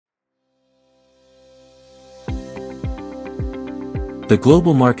The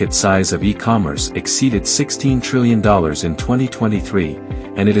global market size of e-commerce exceeded $16 trillion in 2023,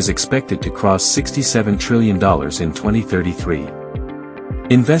 and it is expected to cross $67 trillion in 2033.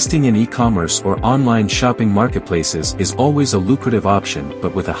 Investing in e-commerce or online shopping marketplaces is always a lucrative option,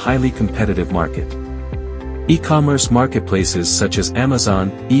 but with a highly competitive market. E-commerce marketplaces such as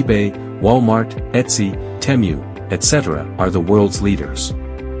Amazon, eBay, Walmart, Etsy, Temu, etc. are the world's leaders.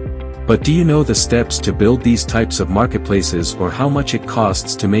 But do you know the steps to build these types of marketplaces or how much it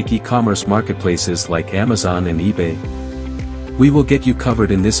costs to make e-commerce marketplaces like Amazon and eBay? We will get you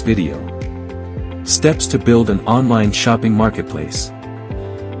covered in this video. Steps to build an online shopping marketplace.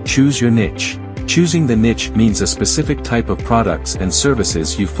 Choose your niche. Choosing the niche means a specific type of products and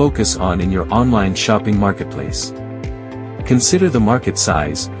services you focus on in your online shopping marketplace. Consider the market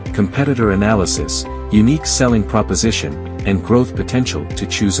size, competitor analysis, unique selling proposition, and growth potential to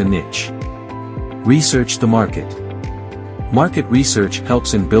choose a niche. Research the market. Market research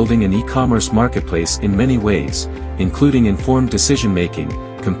helps in building an e-commerce marketplace in many ways, including informed decision-making,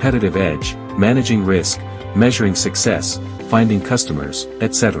 competitive edge, managing risk, measuring success, finding customers,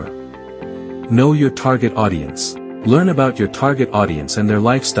 etc. Know your target audience. Learn about your target audience and their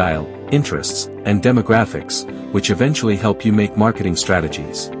lifestyle, interests, and demographics, which eventually help you make marketing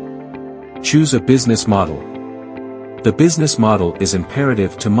strategies. Choose a business model. The business model is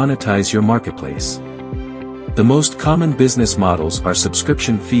imperative to monetize your marketplace. The most common business models are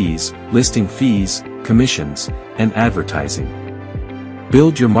subscription fees, listing fees, commissions, and advertising.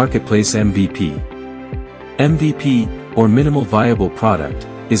 Build your marketplace MVP. MVP, or minimal viable product,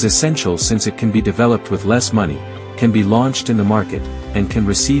 is essential since it can be developed with less money, can be launched in the market, and can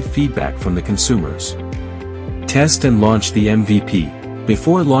receive feedback from the consumers. Test and launch the MVP.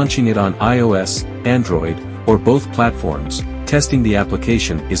 Before launching it on iOS, Android, or both platforms, testing the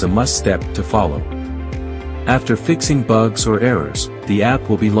application is a must-step to follow. After fixing bugs or errors, the app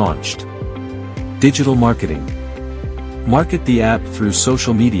will be launched. Digital marketing. Market the app through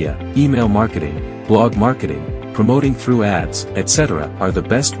social media, email marketing, blog marketing, promoting through ads, etc. are the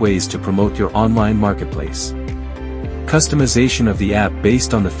best ways to promote your online marketplace. Customization of the app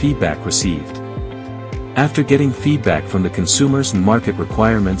based on the feedback received. After getting feedback from the consumers and market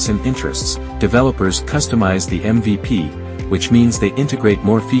requirements and interests, developers customize the MVP, which means they integrate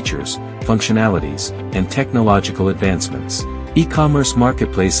more features, functionalities, and technological advancements. E-commerce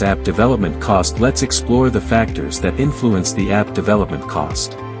marketplace app development cost. Let's explore the factors that influence the app development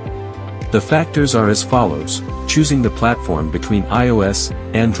cost. The factors are as follows: choosing the platform between iOS,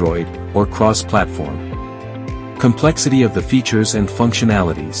 Android, or cross-platform. Complexity of the features and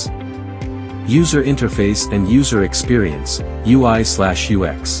functionalities. User interface and user experience,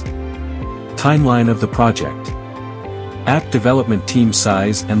 UI/UX. Timeline of the project. App development team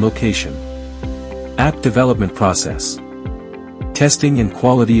size and location. App development process. Testing and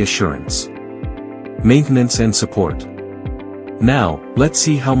quality assurance. Maintenance and support. Now, let's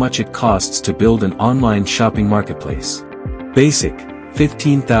see how much it costs to build an online shopping marketplace. Basic,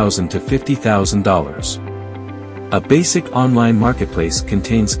 $15,000 to $50,000. A basic online marketplace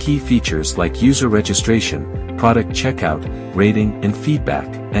contains key features like user registration, product checkout, rating and feedback,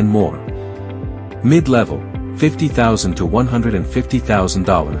 and more. Mid-level, $50,000 to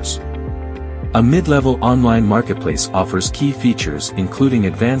 $150,000. A mid-level online marketplace offers key features including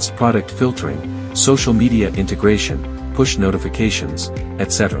advanced product filtering, social media integration, push notifications,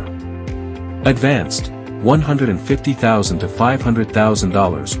 etc. Advanced, $150,000 to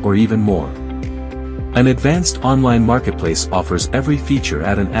 $500,000 or even more. An advanced online marketplace offers every feature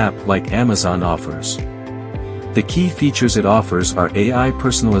at an app like Amazon offers. The key features it offers are AI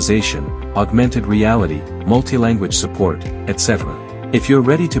personalization, augmented reality, multi-language support, etc. If you're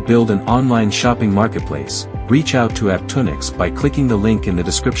ready to build an online shopping marketplace, reach out to Apptunix by clicking the link in the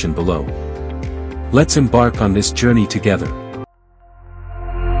description below. Let's embark on this journey together.